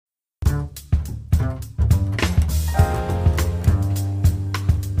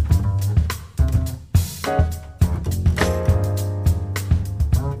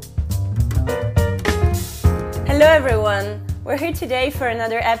here today for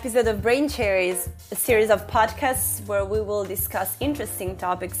another episode of Brain Cherries, a series of podcasts where we will discuss interesting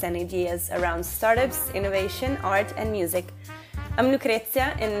topics and ideas around startups, innovation, art, and music. I'm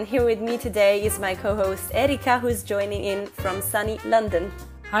Lucrezia, and here with me today is my co-host Erika, who's joining in from sunny London.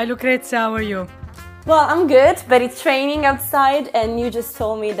 Hi Lucrezia, how are you? Well, I'm good, but it's raining outside, and you just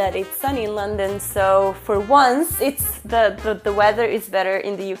told me that it's sunny in London, so for once, it's the weather is better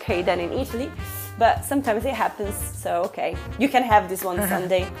in the UK than in Italy. But sometimes it happens, so okay. You can have this one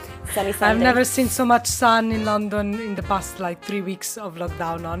Sunday, sunny Sunday. I've never seen so much sun in London in the past 3 weeks of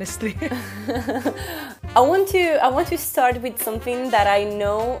lockdown, honestly. I want to start with something that I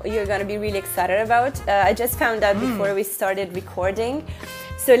know you're going to be really excited about. I just found out before we started recording.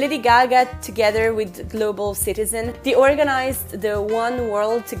 So Lady Gaga, together with Global Citizen, they organized the One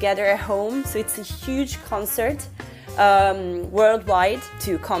World Together at Home. So it's a huge concert worldwide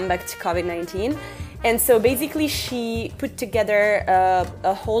to combat COVID-19. And so basically she put together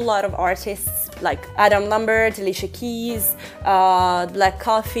a whole lot of artists like Adam Lambert, Alicia Keys, Black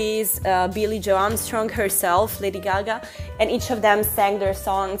Coffees, Billie Joe Armstrong herself, Lady Gaga, and each of them sang their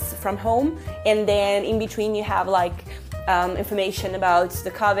songs from home. And then in between you have information about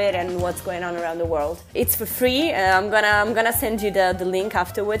the COVID and what's going on around the world. It's for free. I'm gonna send you the link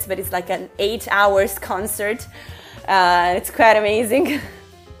afterwards, but it's like an 8 hours concert. It's quite amazing.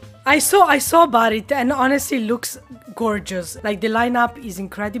 I saw about it, and honestly looks gorgeous. The lineup is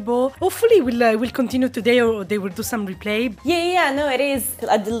incredible. Hopefully we'll continue today, or they will do some replay. Yeah, no, it is.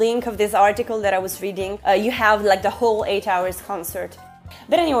 At the link of this article that I was reading, you have the whole 8 hours concert.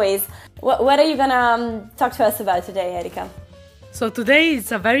 But anyways, what are you gonna talk to us about today, Erika? So today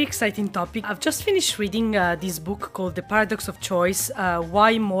is a very exciting topic. I've just finished reading this book called The Paradox of Choice,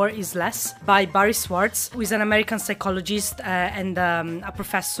 Why More is Less by Barry Schwartz, who is an American psychologist and a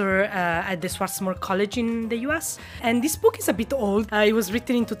professor at the Swarthmore College in the US. And this book is a bit old. It was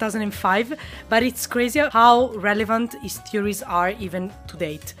written in 2005, but it's crazy how relevant his theories are even to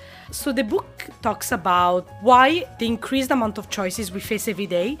date. So the book talks about why the increased amount of choices we face every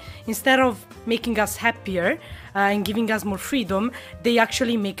day, instead of making us happier and giving us more freedom, they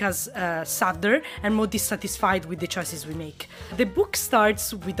actually make us sadder and more dissatisfied with the choices we make. The book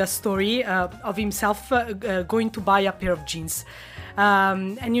starts with a story of himself going to buy a pair of jeans.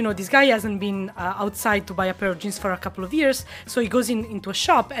 And this guy hasn't been outside to buy a pair of jeans for a couple of years, so he goes into a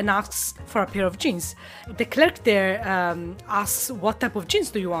shop and asks for a pair of jeans. The clerk there asks, "What type of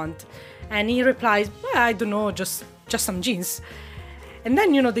jeans do you want?" And he replies, "Well, I don't know, just some jeans." And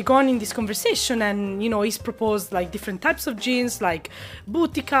then, they go on in this conversation, and, he's proposed different types of jeans, like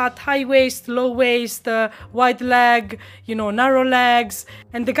booty cut, high waist, low waist, wide leg, narrow legs.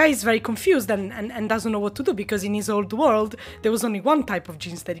 And the guy is very confused and doesn't know what to do, because in his old world, there was only one type of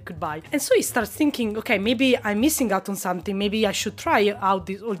jeans that he could buy. And so he starts thinking, okay, maybe I'm missing out on something. Maybe I should try out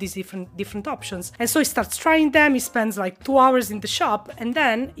all these different options. And so he starts trying them. He spends 2 hours in the shop, and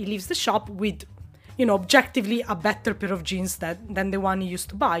then he leaves the shop with objectively a better pair of jeans than the one he used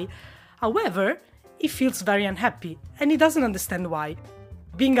to buy. However, he feels very unhappy, and he doesn't understand why.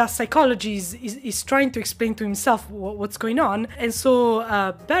 Being a psychologist is trying to explain to himself what's going on, and so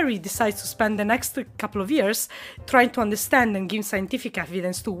Barry decides to spend the next couple of years trying to understand and give scientific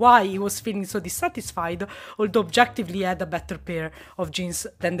evidence to why he was feeling so dissatisfied, although objectively he had a better pair of jeans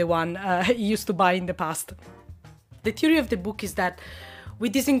than the one he used to buy in the past. The theory of the book is that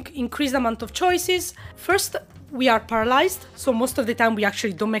with this increased amount of choices, first, we are paralyzed, so most of the time we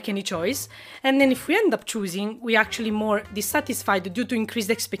actually don't make any choice. And then if we end up choosing, we're actually more dissatisfied due to increased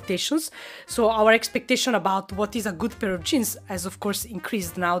expectations. So our expectation about what is a good pair of jeans has, of course,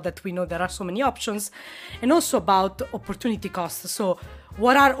 increased now that we know there are so many options. And also about opportunity cost. So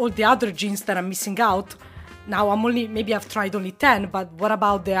what are all the other jeans that I'm missing out? Now maybe I've tried only 10, but what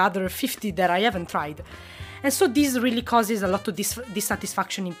about the other 50 that I haven't tried? And so this really causes a lot of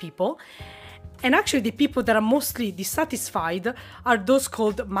dissatisfaction in people. And actually the people that are mostly dissatisfied are those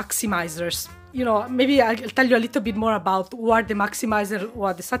called maximizers. Maybe I'll tell you a little bit more about who are the maximizers, who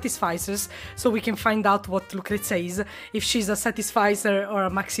are the satisficers, so we can find out what Lucrezia is, if she's a satisficer or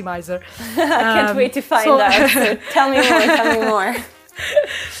a maximizer. I can't wait to find out. So tell me more.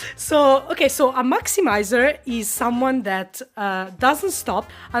 So a maximizer is someone that doesn't stop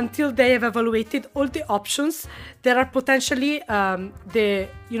until they have evaluated all the options that are potentially the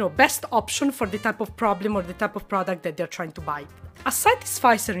best option for the type of problem or the type of product that they're trying to buy. A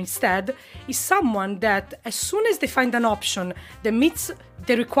satisficer instead is someone that as soon as they find an option that meets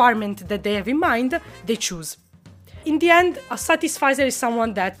the requirement that they have in mind, they choose. In the end, a satisficer is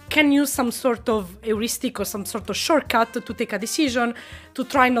someone that can use some sort of heuristic or some sort of shortcut to take a decision, to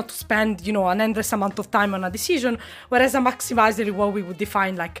try not to spend, an endless amount of time on a decision, whereas a maximizer is what we would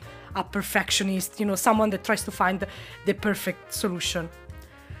define like a perfectionist, someone that tries to find the perfect solution.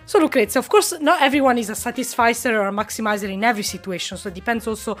 So Lucrezia, of course, not everyone is a satisficer or a maximizer in every situation, so it depends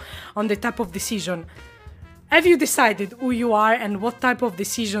also on the type of decision. Have you decided who you are and what type of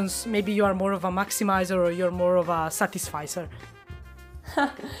decisions maybe you are more of a maximizer or you're more of a satisficer?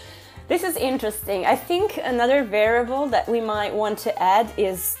 This is interesting. I think another variable that we might want to add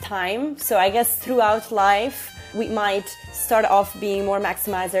is time. So I guess throughout life, we might start off being more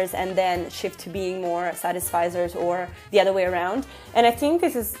maximizers and then shift to being more satisficers or the other way around. And I think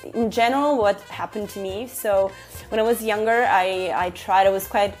this is in general what happened to me. So when I was younger, I was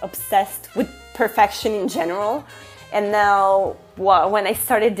quite obsessed with perfection in general. And now when I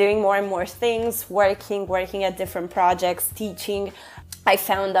started doing more and more things, working at different projects, teaching, I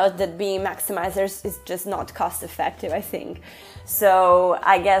found out that being maximizers is just not cost effective, I think. So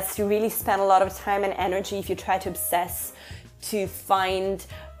I guess you really spend a lot of time and energy if you try to obsess to find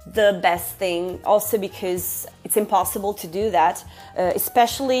the best thing, also because it's impossible to do that,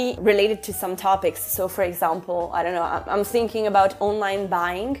 especially related to some topics. So for example, I don't know, I'm thinking about online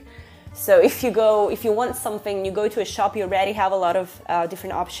buying. So if you want something, you go to a shop, you already have a lot of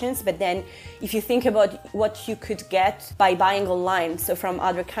different options. But then if you think about what you could get by buying online, so from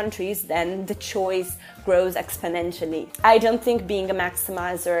other countries, then the choice grows exponentially. I don't think being a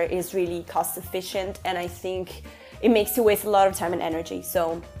maximizer is really cost efficient, and I think it makes you waste a lot of time and energy.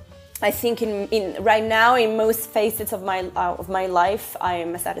 So I think in right now, in most facets of my life, I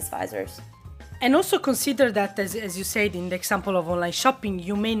am a satisficer. And also consider that, as you said in the example of online shopping,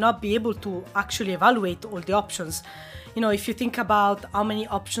 you may not be able to actually evaluate all the options. If you think about how many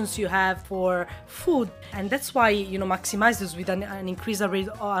options you have for food, and that's why, maximizers with an increased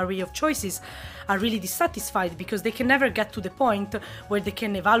array of choices are really dissatisfied, because they can never get to the point where they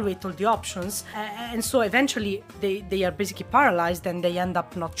can evaluate all the options. And so eventually they are basically paralyzed and they end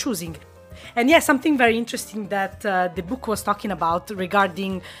up not choosing. And yeah, something very interesting that the book was talking about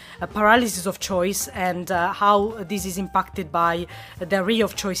regarding paralysis of choice and how this is impacted by the array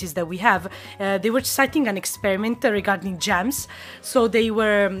of choices that we have. They were citing an experiment regarding jams. So they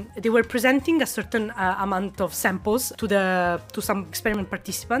were presenting a certain amount of samples to some experiment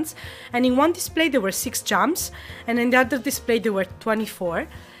participants, and in one display there were 6 jams, and in the other display there were 24.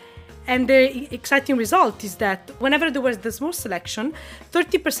 And the exciting result is that whenever there was the small selection,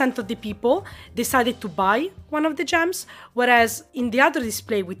 30% of the people decided to buy one of the jams, whereas in the other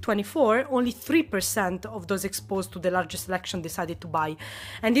display with 24, only 3% of those exposed to the larger selection decided to buy.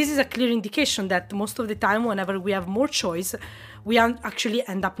 And this is a clear indication that most of the time, whenever we have more choice, we actually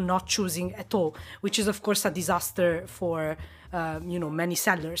end up not choosing at all, which is of course a disaster for many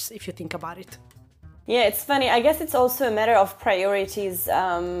sellers, if you think about it. Yeah, it's funny. I guess it's also a matter of priorities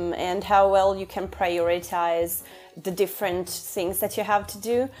and how well you can prioritize the different things that you have to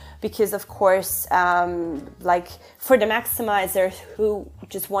do. Because, of course, like for the maximizers who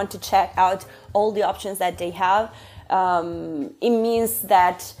just want to check out all the options that they have, it means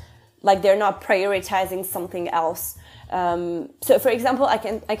that like they're not prioritizing something else. So, for example, I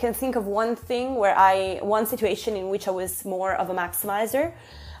can think of one situation in which I was more of a maximizer.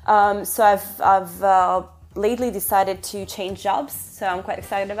 So I've lately decided to change jobs, so I'm quite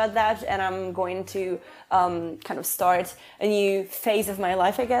excited about that, and I'm going to kind of start a new phase of my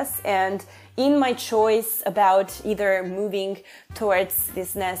life, I guess. And in my choice about either moving towards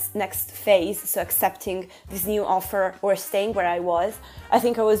this next phase, so accepting this new offer or staying where I was, I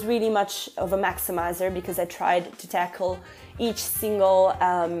think I was really much of a maximizer, because I tried to tackle each single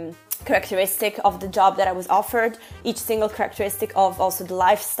characteristic of the job that I was offered, each single characteristic of also the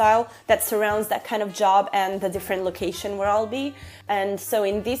lifestyle that surrounds that kind of job and the different location where I'll be. And so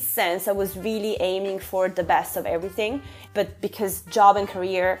in this sense, I was really aiming for the best of everything, but because job and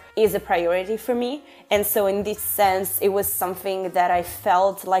career is a priority for me. And so in this sense, it was something that I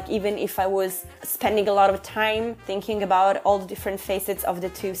felt like even if I was spending a lot of time thinking about all the different facets of the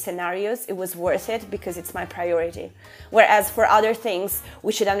two scenarios, it was worth it because it's my priority. Whereas for other things,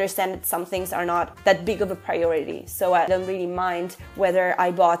 we should understand that some things are not that big of a priority. So I don't really mind whether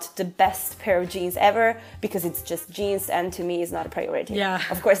I bought the best pair of jeans ever, because it's just jeans, and to me it's not a priority. Yeah.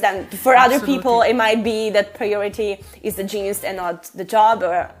 Of course, then for other people, it might be that priority is the jeans and not the job,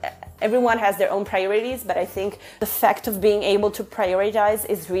 or everyone has their own priorities, but I think the fact of being able to prioritize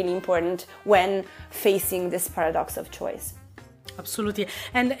is really important when facing this paradox of choice. Absolutely.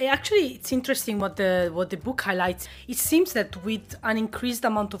 And actually, it's interesting what the book highlights. It seems that with an increased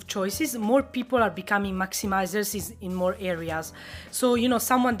amount of choices, more people are becoming maximizers in more areas. So,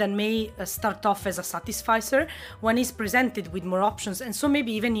 someone that may start off as a satisficer when he's presented with more options. And so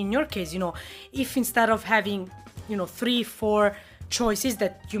maybe even in your case, if instead of having, 3, 4 choices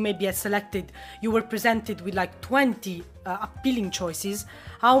that you maybe had selected, you were presented with like 20 appealing choices,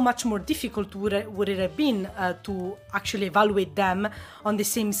 how much more difficult would it have been to actually evaluate them on the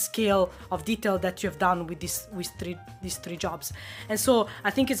same scale of detail that you have done with these three jobs. And so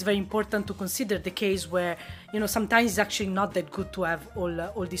I think it's very important to consider the case where sometimes it's actually not that good to have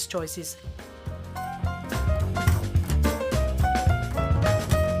all these choices.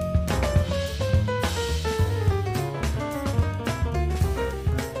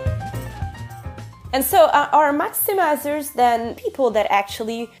 And so are maximizers then people that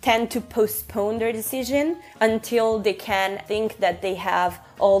actually tend to postpone their decision until they can think that they have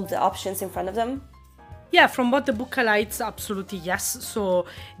all the options in front of them? Yeah, from what the book highlights, absolutely yes. So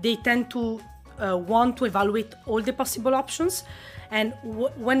they tend to want to evaluate all the possible options. And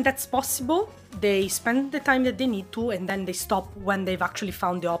when that's possible, they spend the time that they need to, and then they stop when they've actually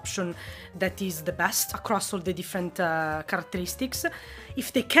found the option that is the best across all the different characteristics.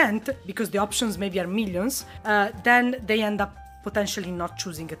 If they can't, because the options maybe are millions, then they end up potentially not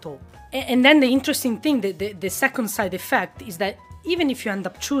choosing at all. And then the interesting thing, the second side effect is that even if you end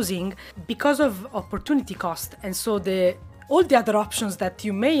up choosing, because of opportunity cost, and so all the other options that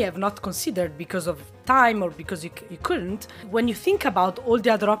you may have not considered because of time or because you couldn't, when you think about all the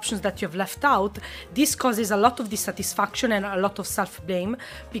other options that you have left out, this causes a lot of dissatisfaction and a lot of self-blame,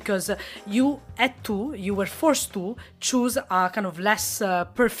 because you were forced to choose a kind of less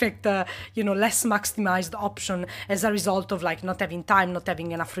perfect, less maximized option as a result of like not having time, not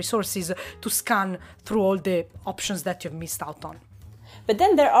having enough resources to scan through all the options that you've missed out on. But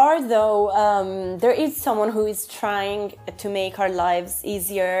then there is someone who is trying to make our lives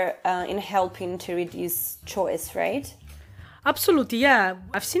easier in helping to reduce choice, right? Absolutely, yeah.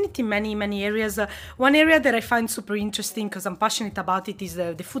 I've seen it in many, many areas. One area that I find super interesting because I'm passionate about it is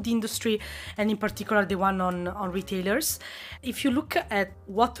the food industry, and in particular the one on retailers. If you look at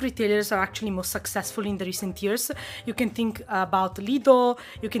what retailers are actually most successful in the recent years, you can think about Lidl,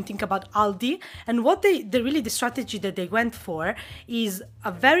 you can think about Aldi, and what the strategy that they went for is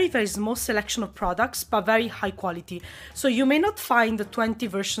a very, very small selection of products, but very high quality. So you may not find 20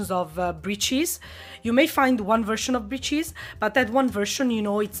 versions of breeches, you may find one version of breeches, but that one version,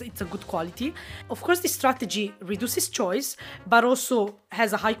 it's a good quality. Of course, this strategy reduces choice, but also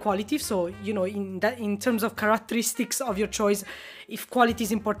has a high quality. So, in terms of characteristics of your choice, if quality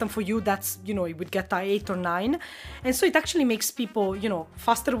is important for you, that's, it would get an 8 or 9. And so it actually makes people,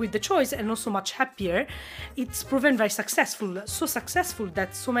 faster with the choice and also much happier. It's proven very successful, so successful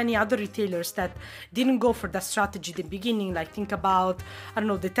that so many other retailers that didn't go for that strategy at the beginning, like think about,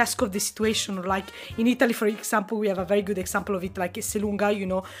 the Tesco of the situation, or like in Italy, for example, we have a very good example of it, like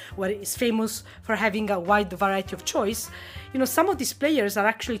Esselunga, where it's famous for having a wide variety of choice. Some of these players are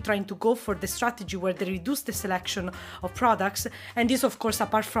actually trying to go for the strategy where they reduce the selection of products. And this, of course,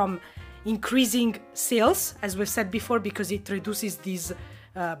 apart from increasing sales, as we've said before, because it reduces this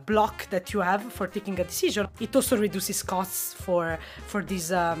block that you have for taking a decision, it also reduces costs for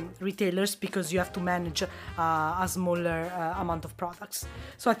these retailers, because you have to manage a smaller amount of products.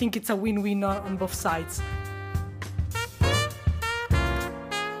 So I think it's a win-win on both sides.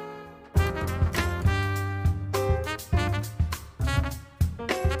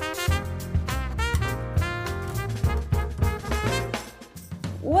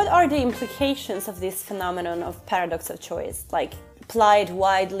 What are the implications of this phenomenon of paradox of choice, like applied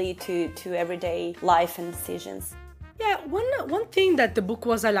widely to everyday life and decisions? Yeah, one thing that the book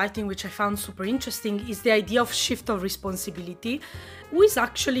was highlighting, which I found super interesting, is the idea of shift of responsibility. Who is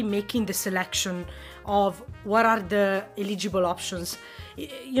actually making the selection of what are the eligible options?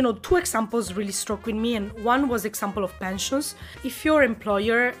 Two examples really struck with me, and one was example of pensions. If your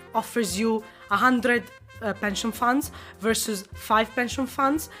employer offers you 100 pension funds versus 5 pension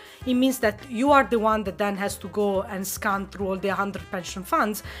funds, it means that you are the one that then has to go and scan through all the 100 pension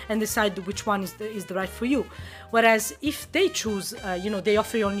funds and decide which one is the right for you. Whereas if they choose, they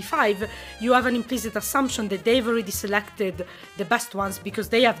offer you only 5, you have an implicit assumption that they've already selected the best ones because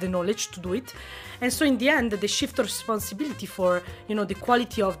they have the knowledge to do it. And so in the end, the shift of responsibility for, the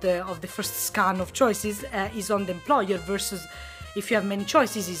quality of the first scan of choices is on the employer, versus if you have many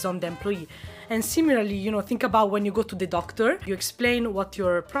choices, is on the employee. And similarly, think about when you go to the doctor, you explain what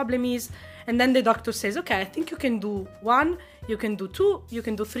your problem is, and then the doctor says, okay, I think you can do 1, you can do 2, you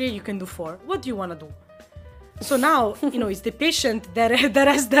can do 3, you can do 4. What do you want to do? So now, it's the patient that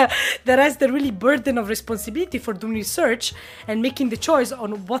has the really burden of responsibility for doing research and making the choice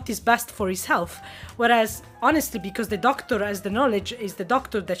on what is best for his health. Whereas, honestly, because the doctor has the knowledge, is the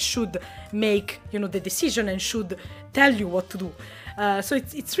doctor that should make, the decision and should tell you what to do. So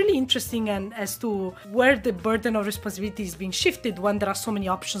it's really interesting and as to where the burden of responsibility is being shifted when there are so many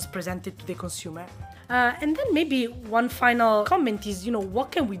options presented to the consumer. And then maybe one final comment is,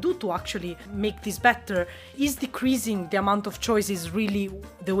 what can we do to actually make this better? Is decreasing the amount of choices really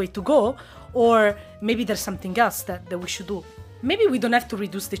the way to go? Or maybe there's something else that we should do? Maybe we don't have to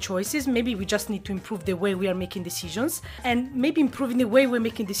reduce the choices. Maybe we just need to improve the way we are making decisions. And maybe improving the way we're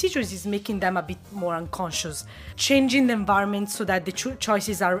making decisions is making them a bit more unconscious. Changing the environment so that the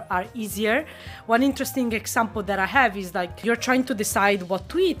choices are easier. One interesting example that I have is like you're trying to decide what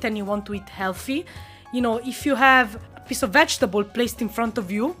to eat and you want to eat healthy. If you have a piece of vegetable placed in front of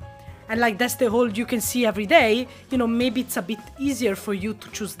you, and like that's the whole you can see every day, maybe it's a bit easier for you to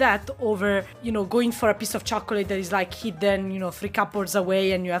choose that over, going for a piece of chocolate that is like hidden, 3 cupboards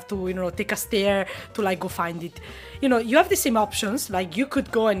away and you have to, take a stair to like go find it. You have the same options, like you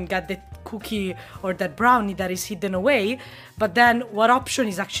could go and get the cookie or that brownie that is hidden away, but then what option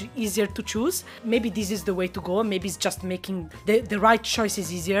is actually easier to choose? Maybe this is the way to go. Maybe it's just making the right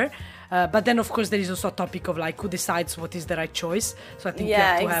choices easier. But then, of course, there is also a topic of like who decides what is the right choice. So I think you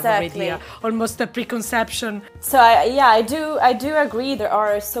have to have already almost a preconception. So I do agree. There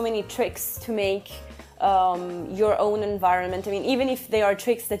are so many tricks to make your own environment. I mean, even if they are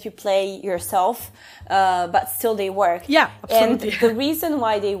tricks that you play yourself, but still they work. Yeah, absolutely. And the reason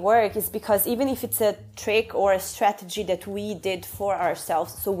why they work is because even if it's a trick or a strategy that we did for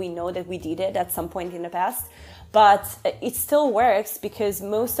ourselves, so we know that we did it at some point in the past, but it still works because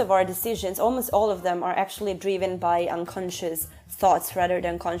most of our decisions, almost all of them, are actually driven by unconscious thoughts rather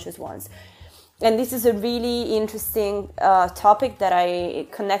than conscious ones. And this is a really interesting topic that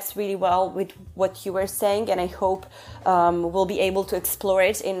connects really well with what you were saying, and I hope we'll be able to explore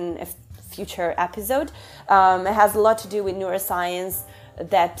it in a future episode. It has a lot to do with neuroscience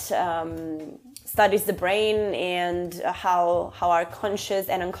that studies the brain and how our conscious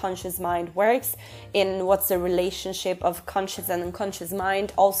and unconscious mind works, and what's the relationship of conscious and unconscious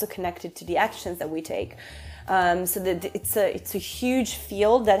mind also connected to the actions that we take. So it's a huge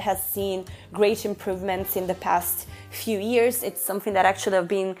field that has seen great improvements in the past few years. It's something that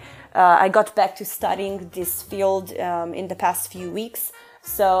actually I got back to studying this field in the past few weeks.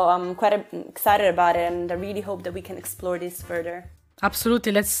 So I'm quite excited about it, and I really hope that we can explore this further.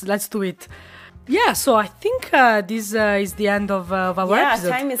 Absolutely, let's do it. Yeah, so I think this is the end of our episode.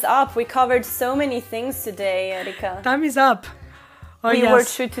 Yeah, time is up. We covered so many things today, Erika. Time is up. We were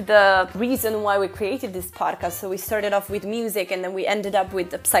true to the reason why we created this podcast. So we started off with music and then we ended up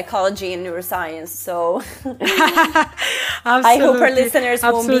with psychology and neuroscience. So I hope our listeners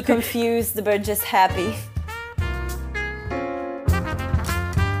won't be confused, but just happy.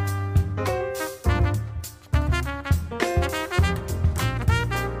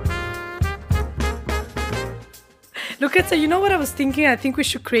 Lucrezia, you know what I was thinking? I think we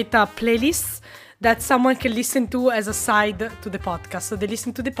should create a playlist that someone can listen to as a side to the podcast. So they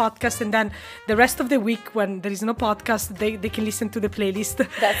listen to the podcast and then the rest of the week when there is no podcast, they can listen to the playlist.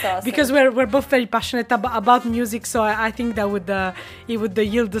 That's awesome. Because we're both very passionate about music, so I think that it would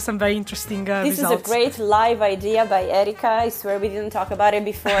yield some very interesting results. This is a great live idea by Erika. I swear we didn't talk about it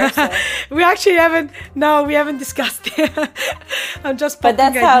before. So. We actually haven't discussed it. I'm just popping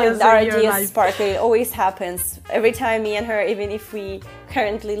ideas. But that's how our ideas live. Spark. It always happens. Every time me and her, even if we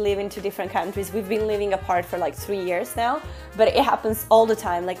currently live in 2 different countries, we've been living apart for like 3 years now, but it happens all the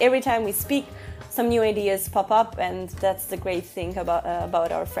time. Like every time we speak, some new ideas pop up, and that's the great thing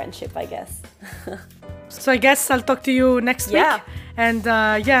about our friendship, I guess. So I guess I'll talk to you next week. And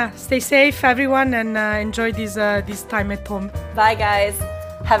stay safe, everyone, and enjoy this time at home. Bye, guys.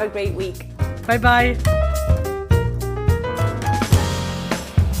 Have a great week. Bye-bye.